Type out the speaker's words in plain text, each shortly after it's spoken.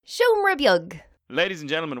Siomra Ladies and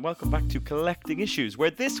gentlemen, welcome back to Collecting Issues,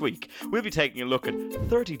 where this week we'll be taking a look at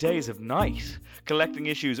 30 Days of Night, collecting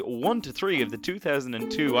issues 1 to 3 of the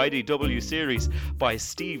 2002 IDW series by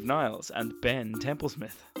Steve Niles and Ben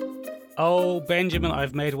Templesmith. Oh, Benjamin,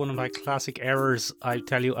 I've made one of my classic errors. I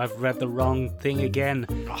tell you, I've read the wrong thing again.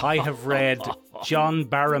 I have read John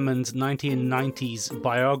Barrowman's 1990s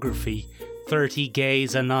biography, 30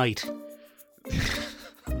 Gays a Night.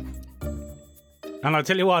 And I'll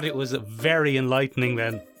tell you what, it was very enlightening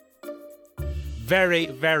then. Very,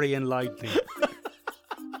 very enlightening.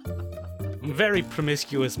 I'm a very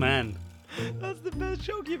promiscuous man. That's the best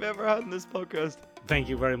joke you've ever had in this podcast. Thank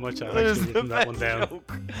you very much. I've That is actually the written that one best down.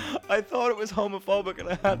 joke. I thought it was homophobic and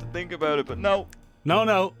I had to think about it, but no.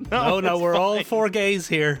 No, it's we're all fine. for gays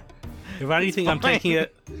here. If anything, I'm fine.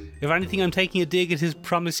 taking a dig at his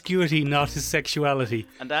promiscuity, not his sexuality.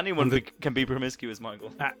 And anyone can be promiscuous,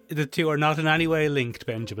 Michael. The two are not in any way linked,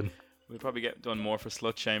 Benjamin. We'll probably get done more for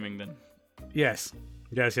slut shaming than... Yes.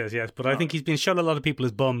 But I think he's been showing a lot of people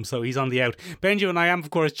his bum, so he's on the out. Benjamin, I am,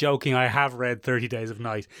 of course, joking. I have read 30 Days of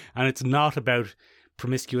Night, and it's not about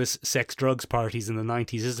promiscuous sex drugs parties in the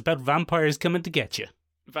 90s. It's about vampires coming to get you.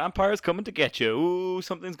 Vampires coming to get you. Ooh,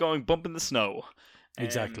 something's going bump in the snow.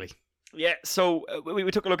 Exactly. Yeah, so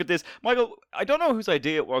we took a look at this. Michael, I don't know whose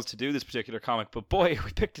idea it was to do this particular comic, but boy,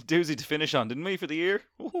 we picked a doozy to finish on, didn't we, for the year?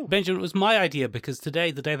 Ooh. Benjamin, it was my idea because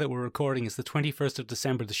today, the day that we're recording, is the 21st of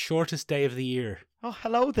December, the shortest day of the year. Oh,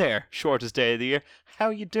 hello there, shortest day of the year. How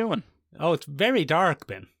are you doing? Oh, it's very dark,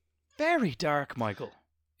 Ben. Very dark, Michael.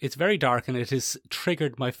 It's very dark and it has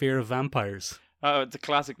triggered my fear of vampires. Oh, it's a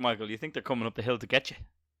classic, Michael. You think they're coming up the hill to get you.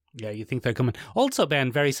 Yeah, you think they're coming. Also,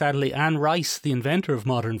 Ben, very sadly, Anne Rice, the inventor of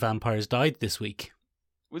modern vampires, died this week.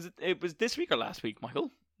 It was this week or last week,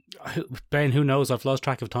 Michael? Ben, who knows? I've lost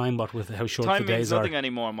track of time, what with how short Time the means days are. nothing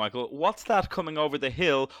anymore, Michael. What's that coming over the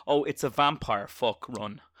hill? Oh, it's a vampire. Fuck,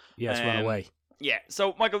 run. Yes, run away. Yeah,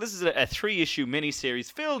 so, Michael, this is a 3-issue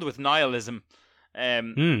miniseries filled with nihilism.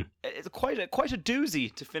 It's quite a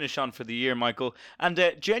doozy to finish on for the year, Michael,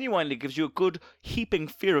 and genuinely gives you a good heaping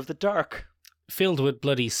fear of the dark. Filled with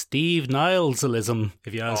bloody Steve Nilesism,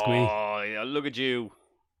 if you ask me. Oh, yeah, look at you.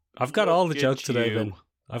 I've got all the Look jokes at today, you. Ben.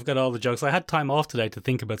 I've got all the jokes. I had time off today to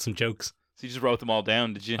think about some jokes. So you just wrote them all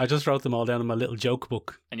down, did you? I just wrote them all down in my little joke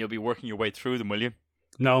book. And you'll be working your way through them, will you?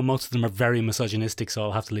 No, most of them are very misogynistic, so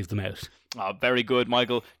I'll have to leave them out. Oh, very good,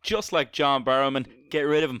 Michael. Just like John Barrowman, get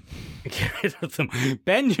rid of him. Get rid of them.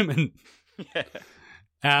 Benjamin!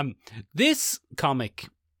 Yeah. This comic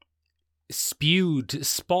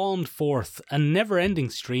spawned forth a never-ending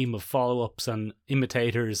stream of follow-ups and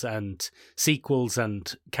imitators and sequels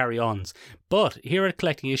and carry-ons. But here at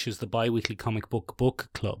Collecting Issues, the bi-weekly comic book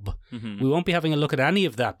club, we won't be having a look at any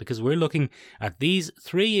of that because we're looking at these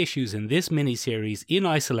 3 issues in this mini-series in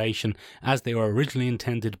isolation as they were originally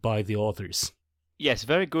intended by the authors. Yes,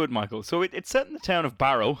 very good, Michael. So it's set in the town of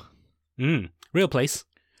Barrow. Real place.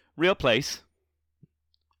 Real place.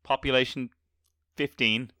 Population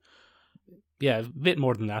 15. Yeah, a bit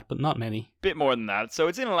more than that, but not many. Bit more than that. So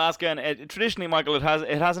it's in Alaska, and traditionally, Michael, it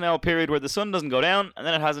has an L period where the sun doesn't go down, and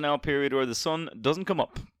then it has an L period where the sun doesn't come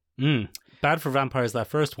up. Bad for vampires, that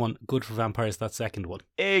first one. Good for vampires, that second one.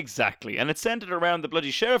 Exactly. And it's centered around the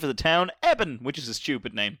bloody sheriff of the town, Eben, which is a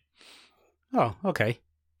stupid name. Oh, okay.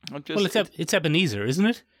 Well, it's Ebenezer, isn't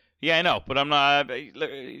it? Yeah, I know, but I'm not...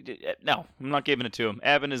 No, I'm not giving it to him.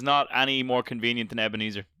 Eben is not any more convenient than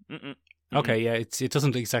Ebenezer. Okay, yeah, it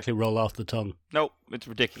doesn't exactly roll off the tongue. No, it's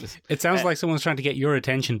ridiculous. It sounds like someone's trying to get your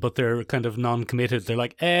attention, but they're kind of non-committed. They're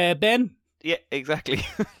like, Ben? Yeah, exactly.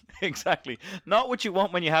 Exactly. Not what you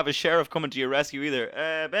want when you have a sheriff coming to your rescue either.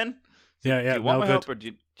 Ben? Yeah, Do you want no my good. help or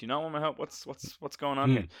do you not want my help? What's going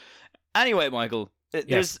on here? Anyway, Michael,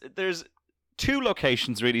 Yes. there's 2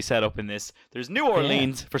 locations really set up in this. There's New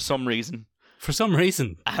Orleans for some reason, For some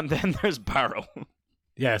reason. and then there's Barrow.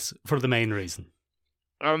 Yes, for the main reason.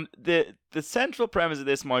 The central premise of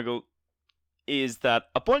this, Michael, is that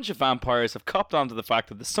a bunch of vampires have copped onto the fact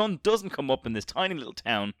that the sun doesn't come up in this tiny little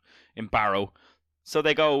town in Barrow. So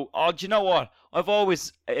they go, oh, do you know what? I've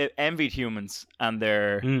always envied humans and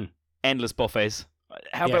their endless buffets.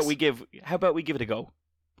 How about we give it a go,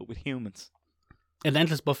 but with humans? An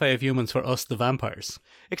endless buffet of humans for us, the vampires.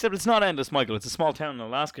 Except it's not endless, Michael. It's a small town in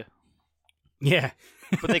Alaska. Yeah.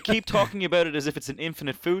 But they keep talking about it as if it's an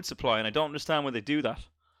infinite food supply, and I don't understand why they do that.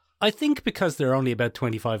 I think because there are only about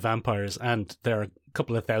 25 vampires and there are a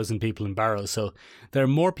couple of thousand people in Barrow, so there are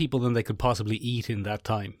more people than they could possibly eat in that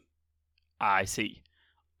time. I see.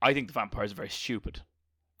 I think the vampires are very stupid.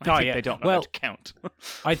 I think they don't know how to count.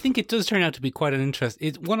 I think it does turn out to be quite an interest.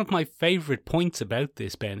 One of my favourite points about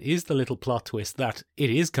this, Ben, is the little plot twist that it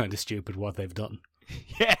is kind of stupid what they've done.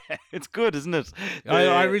 Yeah, it's good, isn't it?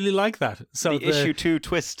 I really like that. So the issue 2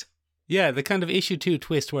 twist. Yeah, the kind of issue 2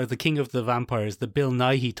 twist where the king of the vampires, the Bill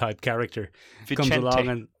Nighy type character, Vicente. comes along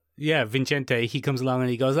and Vincente, he comes along and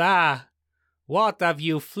he goes, what have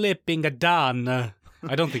you flipping done?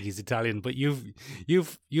 I don't think he's Italian, but you've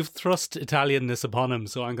thrust Italianness upon him,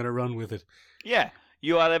 so I'm going to run with it. Yeah,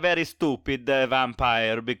 you are a very stupid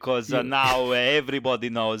vampire because now everybody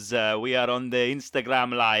knows we are on the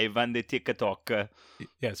Instagram Live and the TikTok.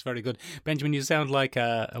 Yes, very good. Benjamin, you sound like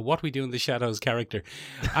a What We Do in the Shadows character.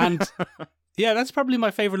 And yeah, that's probably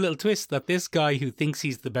my favourite little twist, that this guy who thinks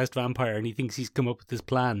he's the best vampire and he thinks he's come up with this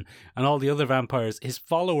plan, and all the other vampires, his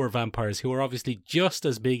follower vampires, who are obviously just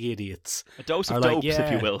as big idiots. A dose of dopes,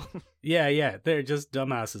 if you will. Yeah, they're just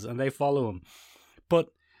dumbasses and they follow him. But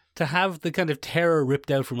to have the kind of terror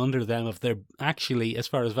ripped out from under them of they're actually, as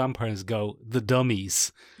far as vampires go, the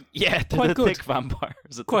dummies. Yeah, the thick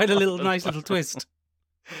vampires. Quite a nice little twist.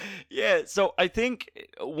 Yeah, so I think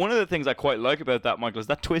one of the things I quite like about that, Michael, is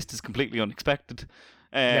that twist is completely unexpected.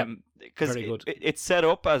 Because it's set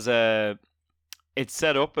up as a, that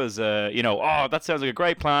sounds like a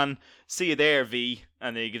great plan. See you there, V.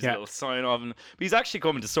 And then he gives a little sign off. But he's actually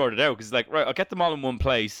coming to sort it out because he's like, right, I'll get them all in one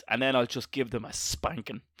place and then I'll just give them a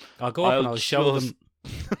spanking. I'll go up and I'll show them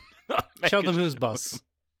who's boss.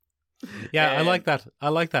 Yeah, I like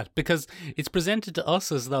that because it's presented to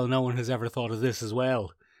us as though no one has ever thought of this as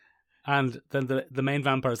well. And then the main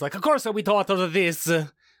vampire is like, of course we thought of this,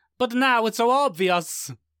 but now it's so obvious.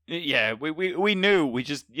 Yeah, we knew. We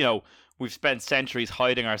just, we've spent centuries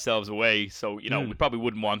hiding ourselves away, so, we probably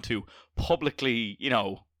wouldn't want to publicly,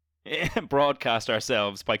 broadcast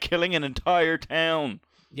ourselves by killing an entire town.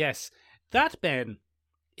 Yes. That, Ben,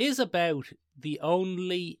 is about the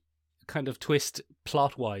only kind of twist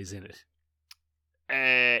plot-wise in it.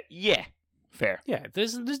 Yeah. Fair. Yeah,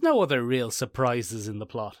 there's no other real surprises in the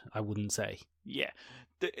plot, I wouldn't say. Yeah.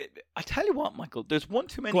 I tell you what, Michael, there's one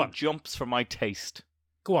too many jumps for my taste.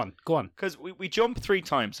 Go on. Because we jump 3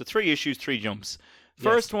 times, so 3 issues, 3 jumps.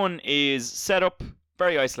 First one is set up,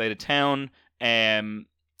 very isolated town,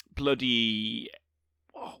 bloody...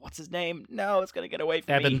 Oh, what's his name? No, it's going to get away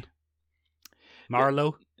from me.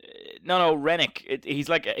 Marlowe? No, Rennick. He's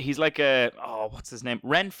like a what's his name?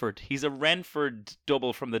 Renford. He's a Renford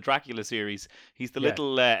double from the Dracula series. He's the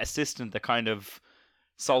little assistant that kind of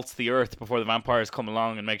salts the earth before the vampires come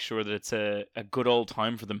along and make sure that it's a good old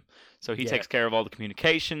time for them. So he takes care of all the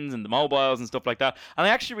communications and the mobiles and stuff like that. And I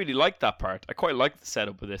actually really like that part. I quite like the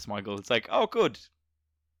setup of this, Michael. It's like, oh, good.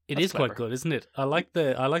 It is quite good, isn't it? I like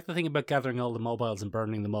the thing about gathering all the mobiles and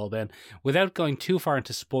burning them all, Ben. Without going too far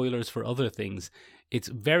into spoilers for other things, it's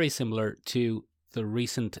very similar to the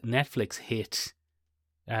recent Netflix hit,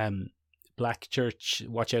 Black Church,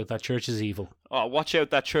 Watch Out, That Church is Evil. Oh, Watch Out,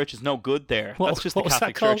 That Church is no good there. That's just the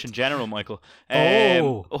Catholic Church in general, Michael.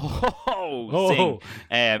 It's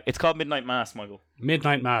called Midnight Mass, Michael.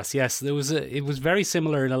 Midnight Mass, yes. It was very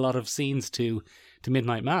similar in a lot of scenes to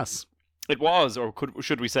Midnight Mass. It was, or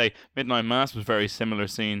should we say, Midnight Mass was a very similar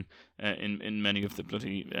scene in many of the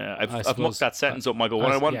bloody... I've mucked that sentence up, Michael.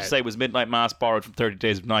 What I wanted to say was Midnight Mass borrowed from 30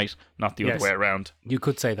 Days of Night, not the other way around. You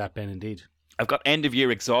could say that, Ben, indeed. I've got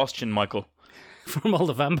end-of-year exhaustion, Michael. From all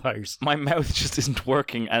the vampires. My mouth just isn't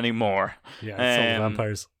working anymore. Yeah, it's all the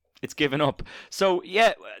vampires. It's given up. So,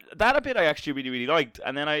 yeah, that a bit I actually really, really liked.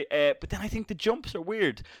 And then but then I think the jumps are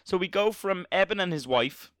weird. So we go from Eben and his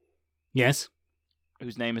wife. Yes.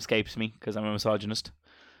 Whose name escapes me because I'm a misogynist.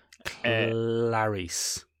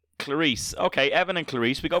 Clarice. Okay, Evan and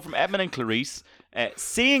Clarice. We go from Evan and Clarice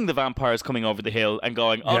seeing the vampires coming over the hill and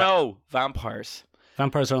going, oh no, vampires.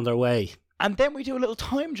 Vampires are on their way. And then we do a little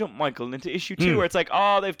time jump, Michael, into issue 2 where it's like,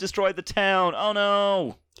 oh, they've destroyed the town. Oh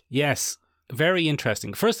no. Yes, very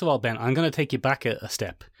interesting. First of all, Ben, I'm going to take you back a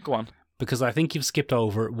step. Go on. Because I think you've skipped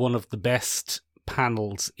over one of the best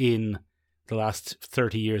panels in the last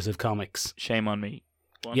 30 years of comics. Shame on me.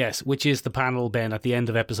 Yes, which is the panel, Ben, at the end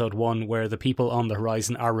of episode 1 where the people on the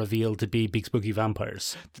horizon are revealed to be big spooky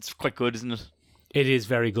vampires. That's quite good, isn't it? It is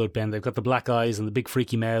very good, Ben. They've got the black eyes and the big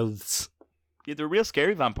freaky mouths. Yeah, they're real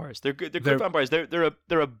scary vampires. They're good vampires.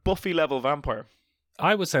 They're a Buffy level vampire.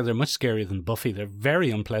 I would say they're much scarier than Buffy. They're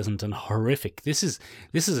very unpleasant and horrific. This is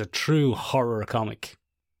a true horror comic.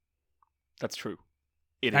 That's true.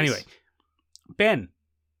 Anyway, Ben.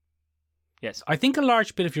 Yes. I think a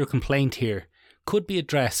large bit of your complaint here could be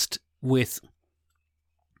addressed with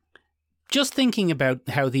just thinking about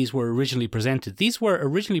how these were originally presented. These were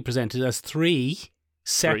originally presented as 3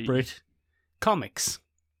 separate comics.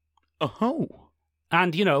 Oh.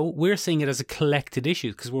 And, you know, we're seeing it as a collected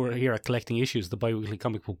issue because we're here at Collecting Issues, the bi-weekly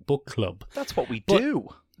comic book club. That's what we But do.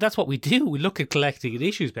 That's what we do. We look at collecting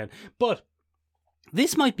issues, Ben. But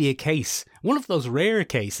this might be a case, one of those rare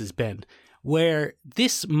cases, Ben, where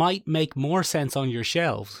this might make more sense on your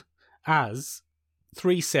shelves as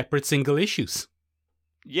 3 separate single issues.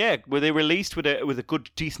 Yeah, were they released with a good,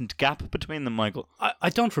 decent gap between them, Michael? I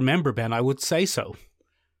don't remember, Ben. I would say so.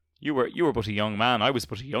 You were but a young man. I was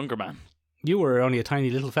but a younger man. You were only a tiny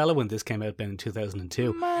little fellow when this came out, Ben, in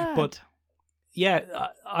 2002. Mad. But, yeah,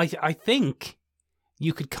 I think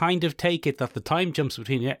you could kind of take it that the time jumps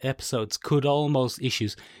between episodes could almost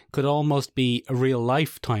be a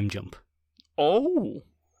real-life time jump. Oh.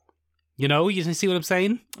 You know, you see what I'm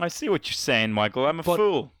saying? I see what you're saying, Michael. I'm a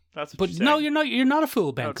fool. That's what you're saying. No, you're not. You're not a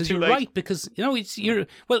fool, Ben, because too you're late. right. Because you know, you're.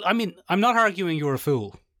 Well, I mean, I'm not arguing you're a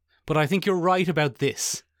fool, but I think you're right about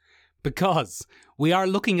this, because we are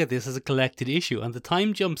looking at this as a collected issue, and the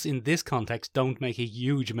time jumps in this context don't make a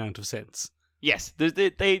huge amount of sense. Yes,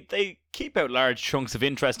 they keep out large chunks of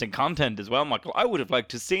interesting content as well, Michael. I would have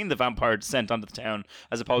liked to have seen the vampire descent onto the town,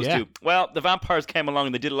 as opposed to, well, the vampires came along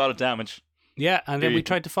and they did a lot of damage. Yeah, and then we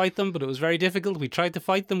tried to fight them, but it was very difficult. We tried to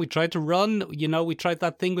fight them. We tried to run. You know, we tried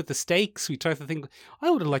that thing with the stakes. We tried the thing.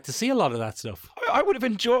 I would have liked to see a lot of that stuff. I would have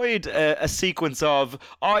enjoyed a sequence of,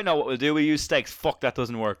 I know what we'll do. We use stakes. Fuck, that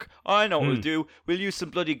doesn't work. I know what we'll do. We'll use some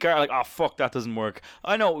bloody garlic. Oh, fuck, that doesn't work.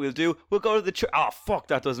 I know what we'll do. We'll go to the church. Oh, fuck,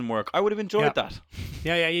 that doesn't work. I would have enjoyed that.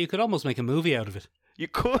 Yeah. You could almost make a movie out of it. You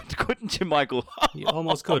could, couldn't you, Michael? You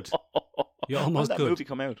almost could. You almost When did could. that movie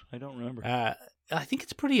come out? I don't remember. I think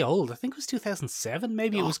it's pretty old. I think it was 2007.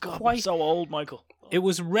 Maybe it was God, quite. I'm so old, Michael. It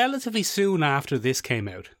was relatively soon after this came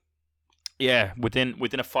out. Yeah, within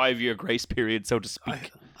a 5-year grace period, so to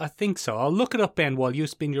speak. I think so. I'll look it up, Ben, while you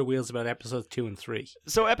spin your wheels about episodes 2 and 3.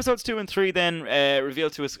 So episodes 2 and 3 then reveal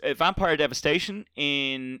to us Vampire Devastation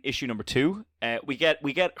in issue number 2. We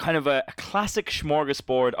get kind of a classic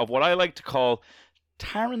smorgasbord of what I like to call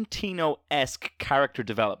Tarantino-esque character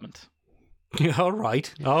development. All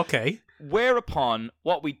right. Okay. Whereupon,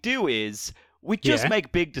 what we do is, we just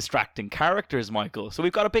make big distracting characters, Michael. So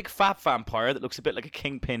we've got a big fat vampire that looks a bit like a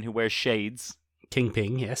kingpin who wears shades.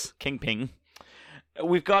 Kingpin, yes. Kingpin.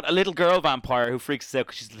 We've got a little girl vampire who freaks us out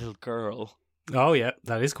because she's a little girl. Oh, yeah.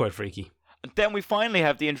 That is quite freaky. And then we finally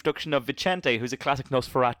have the introduction of Vicente, who's a classic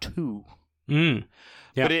Nosferatu. Yeah.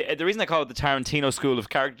 But the reason I call it the Tarantino school of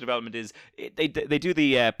character development is they do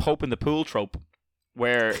the Pope in the pool trope,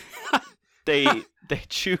 where they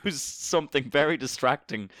choose something very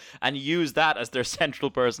distracting and use that as their central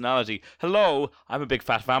personality. Hello, I'm a big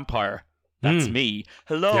fat vampire. That's me.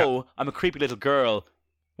 Hello, I'm a creepy little girl.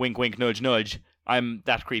 Wink, wink, nudge, nudge. I'm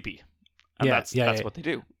that creepy. And that's what they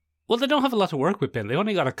do. Well, they don't have a lot to work with, Ben. They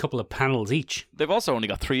only got a couple of panels each. They've also only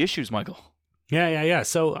got 3 issues, Michael. Yeah.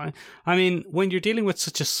 So, I mean, when you're dealing with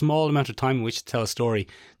such a small amount of time in which to tell a story,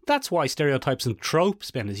 that's why stereotypes and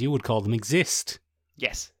tropes, Ben, as you would call them, exist.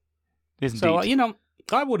 Yes. Yes, so, indeed. you know,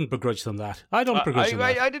 I wouldn't begrudge them that. I don't begrudge them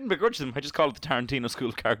that. I didn't begrudge them. I just called it the Tarantino School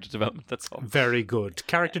of Character Development. That's all. Very good.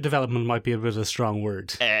 Character development might be a bit of a strong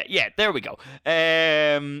word. Yeah, there we go.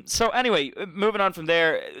 So anyway, moving on from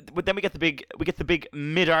there, then we get the big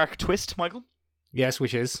mid-arc twist, Michael. Yes,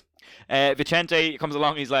 which is? Vicente comes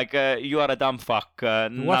along, he's like, you are a dumb fuck,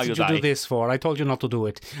 what did you do this for? I told you not to do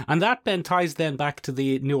it. And that then ties then back to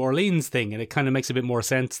the New Orleans thing, and it kind of makes a bit more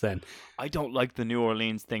sense then. I don't like the New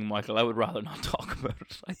Orleans thing, Michael. I would rather not talk about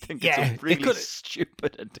it. I think it's a really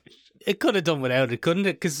stupid addition. It could have done without it, couldn't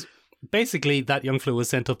it? Because basically that young fella was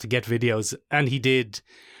sent up to get videos, and he did.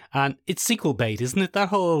 And it's sequel bait, isn't it? That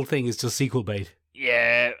whole thing is just sequel bait.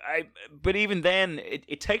 Yeah, but even then,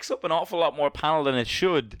 it takes up an awful lot more panel than it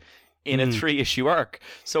should in a 3-issue arc.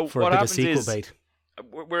 So For what a bit happens of sequel is, bait.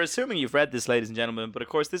 We're assuming you've read this, ladies and gentlemen, but of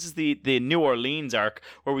course this is the New Orleans arc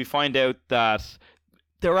where we find out that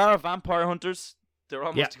there are vampire hunters. They're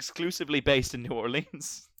almost exclusively based in New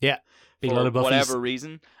Orleans. Yeah, big for lot of buffies. whatever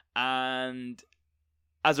reason, and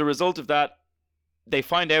as a result of that, they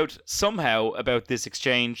find out somehow about this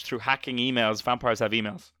exchange through hacking emails. Vampires have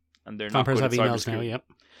emails. And they're Vampires not have good at emails now, cybersecurity. yep.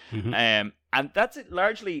 Mm-hmm. And that's it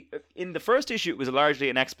largely, in the first issue, it was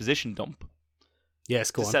largely an exposition dump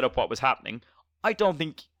Yes, go to on. set up what was happening. I don't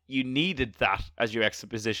think you needed that as your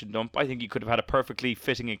exposition dump. I think you could have had a perfectly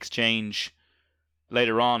fitting exchange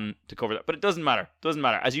later on to cover that. But it doesn't matter. Doesn't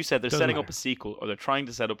matter. As you said, they're setting up a sequel, or they're trying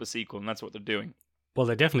to set up a sequel, and that's what they're doing. Well,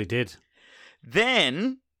 they definitely did.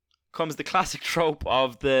 Then comes the classic trope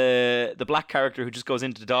of the black character who just goes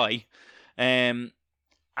in to die. That's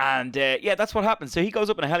what happens. So he goes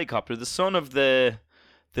up in a helicopter. The son of the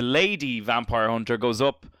lady vampire hunter goes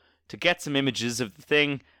up to get some images of the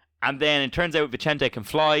thing, And then it turns out Vicente can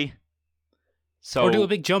fly. So Or do a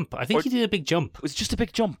big jump. I think he did a big jump. It was just a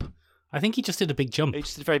big jump. I think he just did a big jump. It's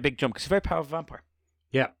just a very big jump because he's a very powerful vampire.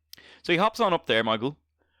 Yeah. So he hops on up there, Michael.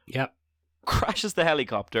 Yeah. Crashes the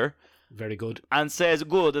helicopter. Very good. And says,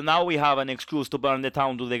 good, and now we have an excuse to burn the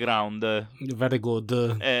town to the ground. Very good.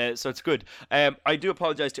 So it's good. I do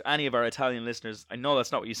apologise to any of our Italian listeners. I know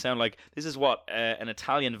that's not what you sound like. This is what an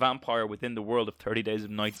Italian vampire within the world of 30 Days of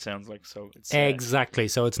Night sounds like. So it's exactly.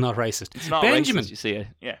 So it's not racist. It's not Benjamin, racist, you see it.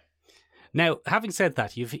 Yeah. Now, having said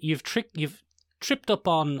that, you've tripped up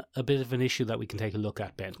on a bit of an issue that we can take a look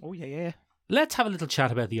at, Ben. Oh, yeah. Let's have a little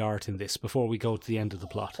chat about the art in this before we go to the end of the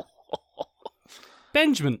plot.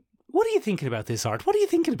 Benjamin, what are you thinking about this art? What are you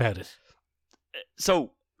thinking about it?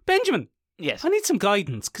 So, Benjamin, yes. I need some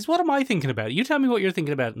guidance, because what am I thinking about? You tell me what you're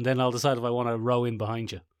thinking about, and then I'll decide if I want to row in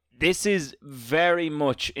behind you. This is very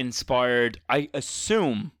much inspired, I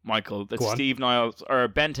assume, Michael, that Steve Niles or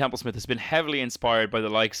Ben Templesmith has been heavily inspired by the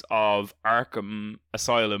likes of Arkham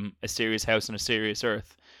Asylum, A Serious House on a Serious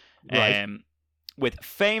Earth. Right. With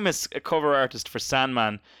famous cover artist for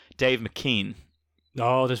Sandman, Dave McKean.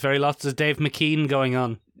 Oh, there's very lots of Dave McKean going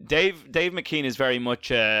on. Dave McKean is very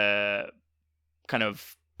much a kind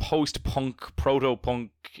of post-punk,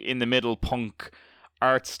 proto-punk, in-the-middle punk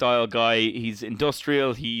art style guy. He's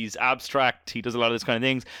industrial, he's abstract, he does a lot of this kind of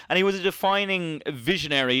things. And he was a defining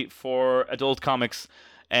visionary for adult comics,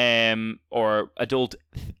 or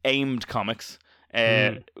adult-aimed comics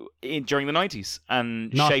during the 90s,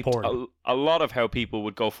 and Not shaped a lot of how people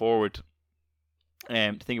would go forward.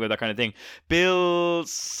 To think about that kind of thing. Bill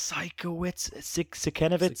Sienkiewicz.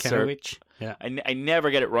 Yeah. I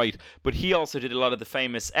never get it right, but he also did a lot of the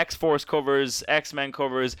famous X-Force covers, X-Men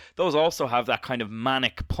covers. Those also have that kind of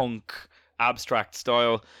manic punk abstract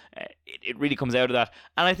style. It really comes out of that.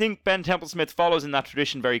 And I think Ben Templesmith follows in that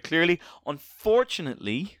tradition very clearly.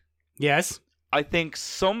 Unfortunately, yes, I think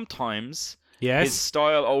sometimes his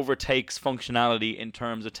style overtakes functionality in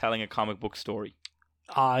terms of telling a comic book story.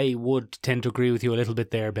 I would tend to agree with you a little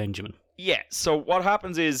bit there, Benjamin. Yeah, so what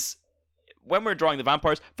happens is, when we're drawing the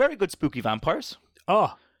vampires, very good spooky vampires.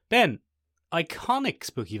 Oh, Ben, iconic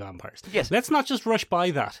spooky vampires. Yes. Let's not just rush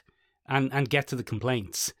by that and get to the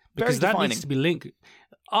complaints, because Very that defining. needs to be linked.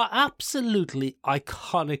 Absolutely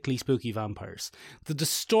iconically spooky vampires. The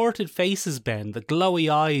distorted faces, Ben, the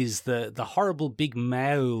glowy eyes, the horrible big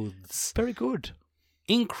mouths. Very good.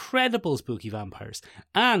 Incredible spooky vampires.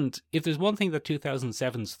 And if there's one thing that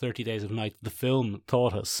 2007's 30 Days of Night, the film,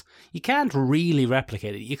 taught us, you can't really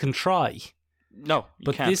replicate it. You can try. No,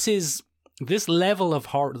 you can't. This level of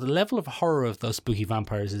horror, the level of horror of those spooky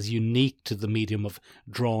vampires is unique to the medium of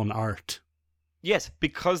drawn art. Yes,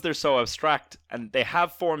 because they're so abstract and they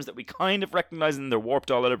have forms that we kind of recognize and they're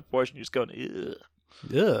warped all out of proportion. You're just going, ugh.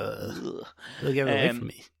 Ugh. They'll get away from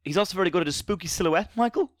me. He's also very good at a spooky silhouette,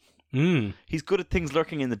 Michael. He's good at things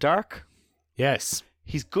lurking in the dark. Yes.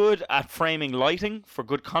 He's good at framing lighting for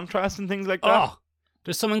good contrast and things like that. Oh,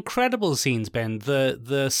 there's some incredible scenes, Ben.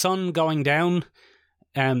 The sun going down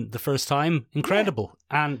the first time, incredible.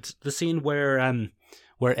 Yeah. And the scene where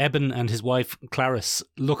Eben and his wife Clarice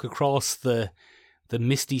look across the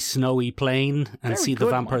misty, snowy plain and see the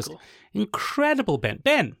vampires. Michael. Incredible, Ben.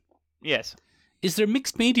 Ben. Yes. Is there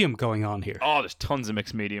mixed medium going on here? Oh, there's tons of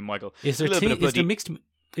mixed medium, Michael. Is there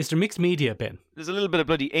mixed media, Ben? There's a little bit of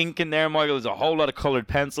bloody ink in there, Michael. There's a whole lot of coloured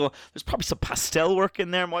pencil. There's probably some pastel work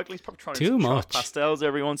in there, Michael. He's probably trying to do pastels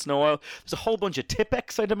every once in a while. There's a whole bunch of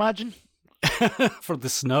Tipp-Ex, I'd imagine. For the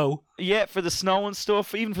snow. Yeah, for the snow and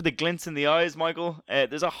stuff. Even for the glints in the eyes, Michael.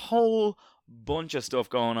 There's a whole bunch of stuff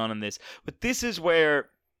going on in this. But this is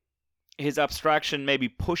where his abstraction maybe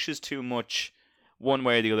pushes too much one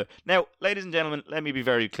way or the other. Now, ladies and gentlemen, let me be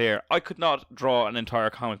very clear. I could not draw an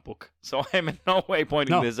entire comic book, so I'm in no way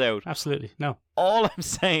pointing this out. Absolutely, no. All I'm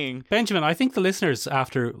saying... Benjamin, I think the listeners,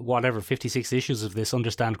 after 56 issues of this,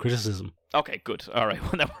 understand criticism. Okay, good. All right,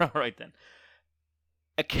 well, we're all right then.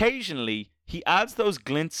 Occasionally, he adds those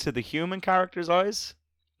glints to the human character's eyes.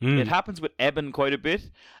 It happens with Eben quite a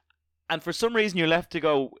bit. And for some reason, you're left to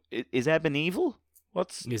go, is Eben evil?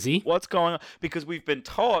 Is he? What's going on? Because we've been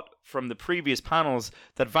taught from the previous panels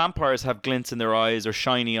that vampires have glints in their eyes or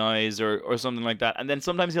shiny eyes or something like that. And then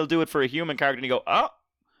sometimes he'll do it for a human character and you go, am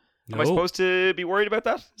I supposed to be worried about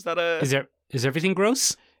that? Is that Is everything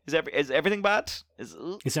gross? Is everything bad? Is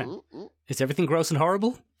everything gross and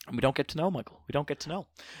horrible? And we don't get to know, Michael. We don't get to know.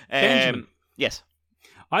 Benjamin. Yes.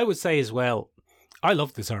 I would say as well, I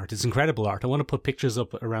love this art. It's incredible art. I want to put pictures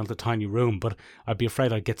up around the tiny room, but I'd be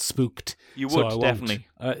afraid I'd get spooked. You would, definitely.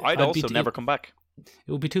 I'd also never come back.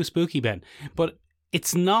 It would be too spooky, Ben. But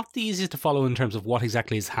it's not the easiest to follow in terms of what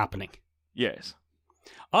exactly is happening. Yes.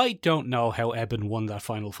 I don't know how Eben won that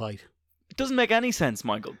final fight. It doesn't make any sense,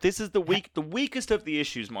 Michael. This is the weakest of the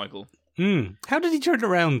issues, Michael. How did he turn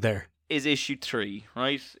around there? Is issue 3,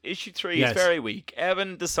 right? Issue 3 Yes. is very weak.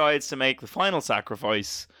 Eben decides to make the final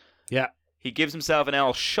sacrifice. Yeah. He gives himself an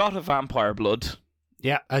L shot of vampire blood.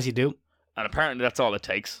 Yeah, as you do. And apparently that's all it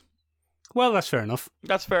takes. Well, that's fair enough.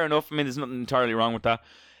 That's fair enough. I mean, there's nothing entirely wrong with that.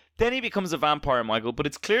 Then he becomes a vampire, Michael, but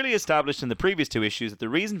it's clearly established in the previous 2 issues that the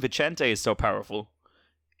reason Vicente is so powerful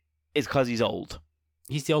is because he's old.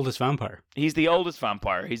 He's the oldest vampire. He's the oldest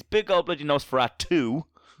vampire. He's big old bloody Nosferatu.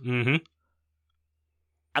 Mm-hmm.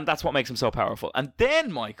 And that's what makes him so powerful. And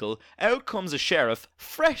then, Michael, out comes a sheriff,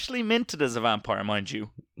 freshly minted as a vampire, mind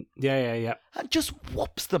you. Yeah. And just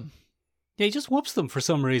whoops them. Yeah, he just whoops them for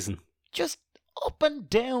some reason. Just up and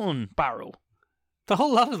down Barrow. The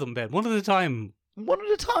whole lot of them, Ben. One at a time. One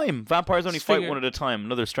at a time. Vampires only Just fight figure- one at a time.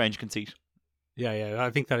 Another strange conceit. Yeah. I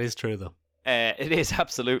think that is true, though. It is,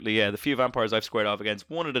 absolutely, yeah. The few vampires I've squared off against,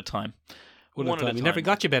 one at a time. One at a time. They never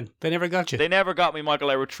got you, Ben. They never got you. They never got me, Michael.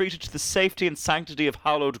 I retreated to the safety and sanctity of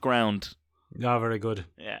hallowed ground. Oh, very good.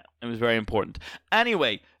 Yeah, it was very important.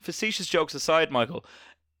 Anyway, facetious jokes aside, Michael,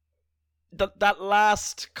 that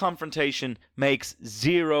last confrontation makes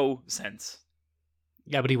 0 sense.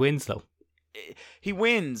 Yeah, but he wins, though. He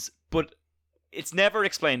wins, but it's never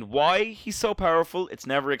explained why he's so powerful. It's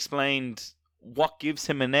never explained what gives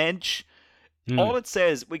him an edge. All it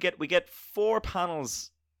says, we get 4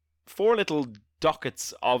 panels, 4 little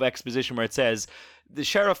dockets of exposition where it says the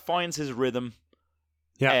sheriff finds his rhythm,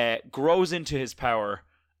 grows into his power,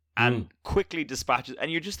 and quickly dispatches. And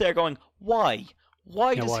you're just there going, why?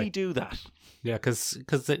 Why does he do that? Yeah, because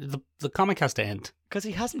the comic has to end. Because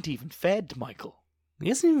he hasn't even fed, Michael. He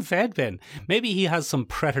hasn't even fed, Ben. Maybe he has some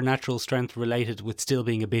preternatural strength related with still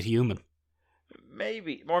being a bit human.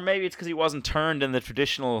 Maybe. Or maybe it's because he wasn't turned in the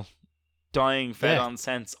traditional dying fed-on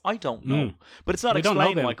sense. I don't know. But it's not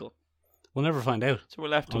explained, Michael. We'll never find out. So we're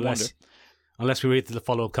left to wonder. Unless we read the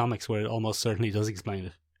follow-up comics where it almost certainly does explain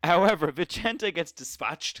it. However, Vicente gets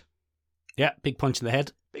dispatched. Yeah, big punch in the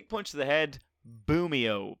head. Big punch to the head.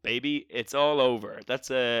 Boomio, baby. It's all over. It's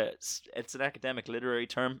an academic literary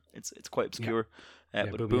term. It's quite obscure.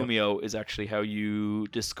 But boomio is actually how you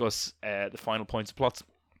discuss the final points of plots.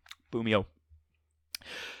 Boomio.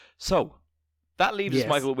 So, that leaves us,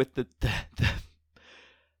 Michael, with the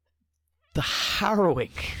harrowing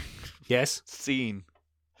scene.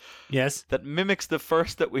 Yes. That mimics the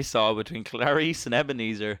first that we saw between Clarice and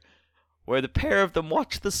Ebenezer, where the pair of them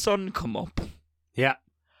watch the sun come up. Yeah.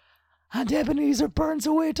 And Ebenezer burns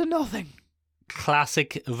away to nothing.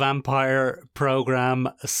 Classic vampire program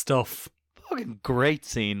stuff. Fucking great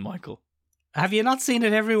scene, Michael. Have you not seen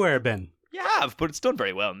it everywhere, Ben? You have, but it's done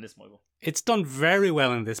very well in this, Michael. It's done very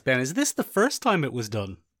well in this, Ben. Is this the first time it was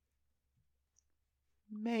done?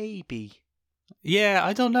 Maybe. Yeah,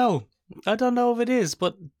 I don't know. I don't know if it is,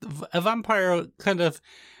 but a vampire kind of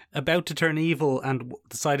about to turn evil and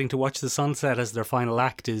deciding to watch the sunset as their final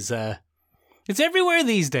act is... It's everywhere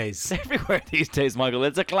these days. It's everywhere these days, Michael.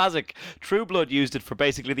 It's a classic. True Blood used it for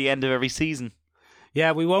basically the end of every season.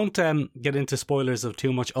 Yeah, we won't get into spoilers of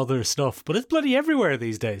too much other stuff, but it's bloody everywhere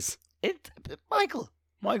these days. Michael,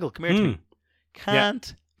 come here to me.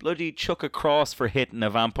 Can't bloody chuck a cross for hitting a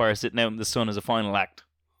vampire sitting out in the sun as a final act.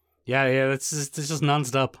 Yeah, it's just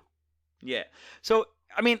non-stop. Yeah. So,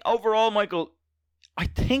 I mean, overall, Michael, I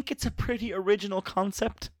think it's a pretty original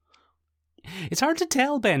concept. It's hard to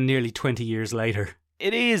tell, Ben, nearly 20 years later.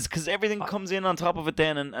 It is, because everything comes in on top of it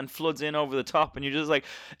then and floods in over the top, and you're just like...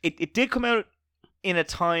 It did come out in a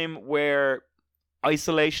time where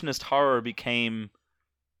isolationist horror became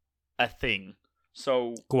a thing.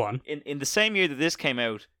 So... Go on. In the same year that this came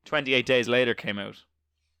out, 28 Days Later came out.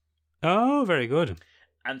 Oh, very good.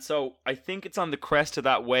 And so I think it's on the crest of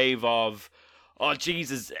that wave of, oh,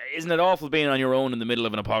 Jesus, isn't it awful being on your own in the middle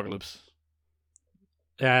of an apocalypse?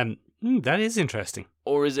 That is interesting.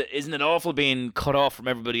 Or isn't it awful being cut off from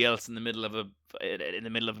everybody else in the middle of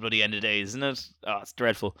a bloody end of days, isn't it? Oh, it's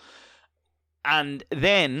dreadful. And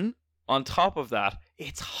then on top of that,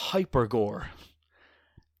 it's hyper gore.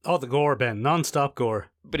 Oh, the gore, Ben, non-stop gore.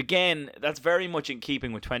 But again, that's very much in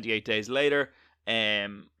keeping with 28 Days Later.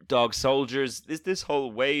 Dog Soldiers. This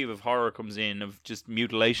whole wave of horror comes in of just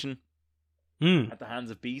mutilation at the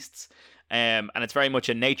hands of beasts, and it's very much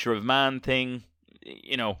a nature of man thing.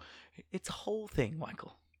 You know, it's a whole thing,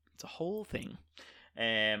 Michael. It's a whole thing.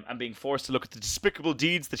 And being forced to look at the despicable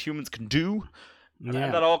deeds that humans can do. And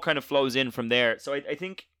that all kind of flows in from there. So I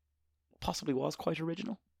think possibly was quite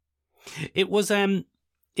original. It was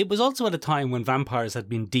also at a time when vampires had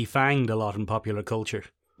been defanged a lot in popular culture.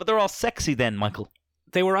 But they're all sexy then, Michael.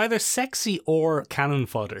 they were either sexy or cannon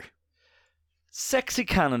fodder. Sexy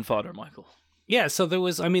cannon fodder, Michael. Yeah, so there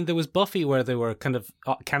was Buffy where they were kind of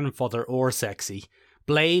cannon fodder or sexy.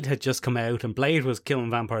 Blade had just come out, and Blade was killing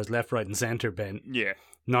vampires left, right, and centre, Ben. Yeah.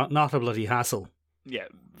 Not a bloody hassle. Yeah,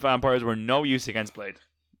 vampires were no use against Blade.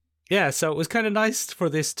 Yeah, so it was kind of nice for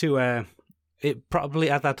this to, it probably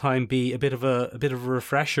at that time be a bit of a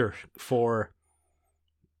refresher for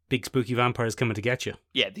big spooky vampires coming to get you.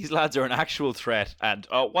 Yeah, these lads are an actual threat, and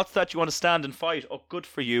what's that? You want to stand and fight? Oh, good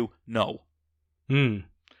for you. No.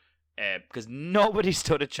 Because nobody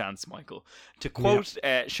stood a chance, Michael. To quote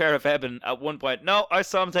Sheriff Eben at one point, no, I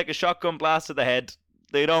saw him take a shotgun blast to the head.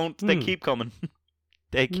 They don't. They keep coming.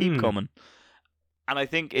 They keep coming. And I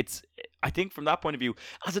think from that point of view,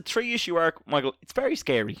 as a 3-issue arc, Michael, it's very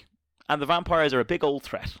scary. And the vampires are a big old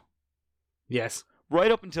threat. Yes.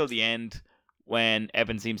 Right up until the end, when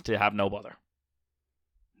Eben seems to have no bother.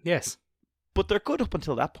 Yes. But they're good up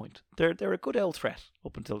until that point. They're a good old threat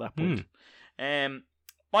up until that point.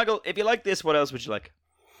 Michael, if you like this, what else would you like?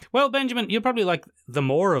 Well, Benjamin, you'll probably like the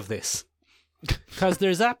more of this. Because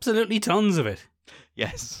there's absolutely tons of it.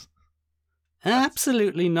 Yes.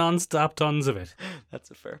 Absolutely non-stop tons of it.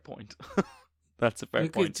 That's a fair point. That's a fair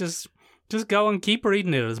point. Just go and keep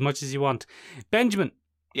reading it as much as you want. Benjamin.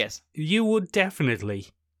 Yes. You would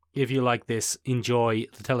definitely, if you like this, enjoy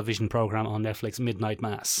the television program on Netflix, Midnight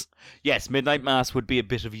Mass. Yes, Midnight Mass would be a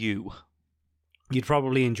bit of you. You'd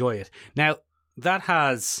probably enjoy it. Now, that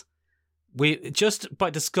has... just by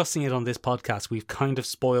discussing it on this podcast, we've kind of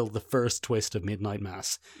spoiled the first twist of Midnight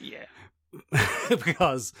Mass. Yeah.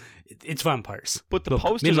 Because it's vampires. But the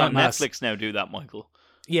posters on Netflix now do that, Michael.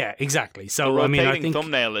 Yeah, exactly. So the I mean, I rotating think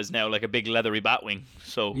thumbnail is now like a big leathery batwing.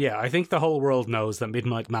 So yeah, I think the whole world knows that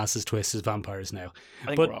Midnight Mass's twist is vampires now.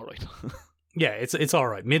 I think we're all right. Yeah, it's all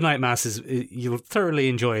right. Midnight Mass is, you'll thoroughly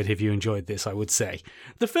enjoy it if you enjoyed this, I would say.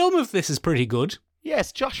 The film of this is pretty good.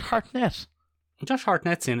 Yes, Josh Hartnett. Josh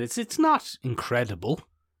Hartnett's in it. It's not incredible,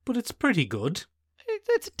 but it's pretty good.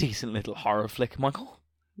 It's a decent little horror flick, Michael.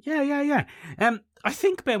 Yeah. I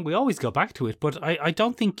think, Ben, we always go back to it, but I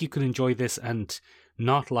don't think you can enjoy this and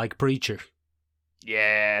not like Preacher.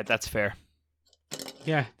 Yeah, that's fair.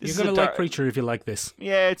 Yeah, you're going to like Preacher if you like this.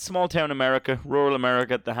 Yeah, it's small town America, rural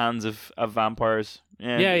America at the hands of vampires.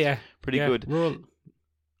 Yeah. Pretty good. Rural.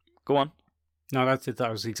 Go on. No, that's it. That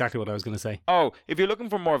was exactly what I was going to say. Oh, if you're looking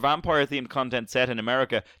for more vampire-themed content set in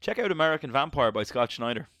America, check out American Vampire by Scott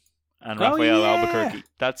Schneider and Raphael Albuquerque.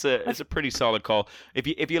 It's a pretty solid call.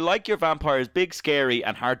 If you like your vampires big, scary,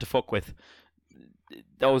 and hard to fuck with,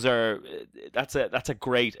 that's a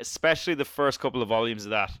great, especially the first couple of volumes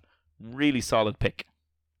of that. Really solid pick.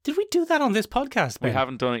 Did we do that on this podcast, Ben? We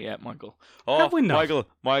haven't done it yet, Michael. Have we not?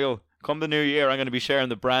 Michael, come the new year, I'm going to be sharing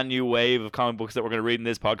the brand new wave of comic books that we're going to read in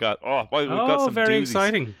this podcast. Oh, Michael, we've got some very doozies.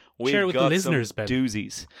 Exciting. Share it with the listeners, Ben.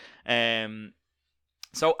 Doozies.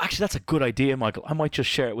 So actually, that's a good idea, Michael. I might just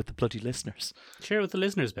share it with the bloody listeners. Share it with the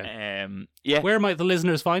listeners, Ben. Yeah. Where might the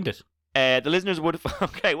listeners find it? The listeners would...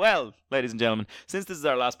 Okay, well, ladies and gentlemen, since this is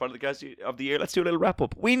our last part of the cast of the year, let's do a little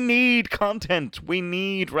wrap-up. We need content. We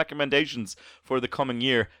need recommendations for the coming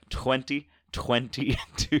year, 2022.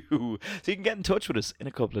 So you can get in touch with us in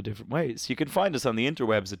a couple of different ways. You can find us on the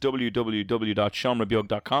interwebs at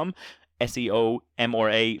www.seomrabeag.com,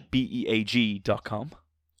 SEOMRABEAG.com.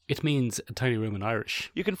 It means a tiny room in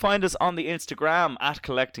Irish. You can find us on the Instagram at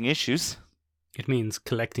Collecting Issues. It means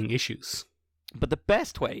collecting issues. But the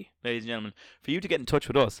best way, ladies and gentlemen, for you to get in touch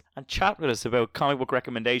with us and chat with us about comic book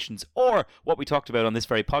recommendations or what we talked about on this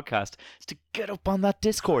very podcast is to get up on that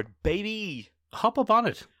Discord, baby. Hop up on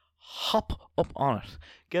it. Hop up on it.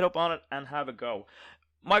 Get up on it and have a go.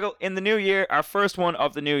 Michael, in the new year, our first one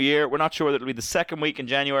of the new year, we're not sure whether it'll be the second week in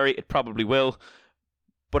January. It probably will.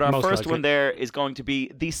 But our first one there is going to be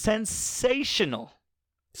the sensational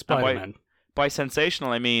Spider-Man. By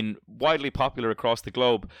sensational, I mean widely popular across the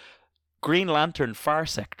globe, Green Lantern Far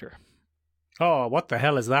Sector. Oh, what the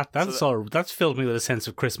hell is that? That's filled me with a sense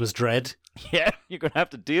of Christmas dread. Yeah, you're going to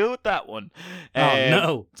have to deal with that one.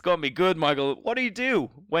 No. It's going to be good, Michael. What do you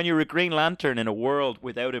do when you're a Green Lantern in a world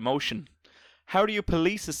without emotion? How do you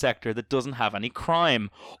police a sector that doesn't have any crime?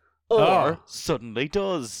 Or suddenly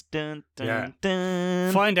does. Dun, dun,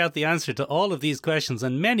 dun. Find out the answer to all of these questions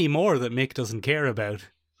and many more that Mick doesn't care about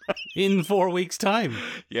in 4 weeks' time.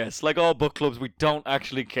 Yes, like all book clubs, we don't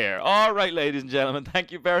actually care. All right, ladies and gentlemen,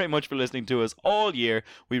 thank you very much for listening to us all year.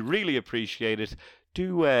 We really appreciate it.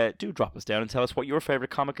 Do drop us down and tell us what your favourite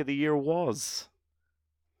comic of the year was.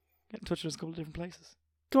 Get in touch with us in a couple of different places.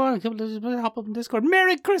 Go on, hop up on Discord.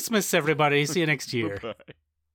 Merry Christmas, everybody. See you next year. Bye-bye.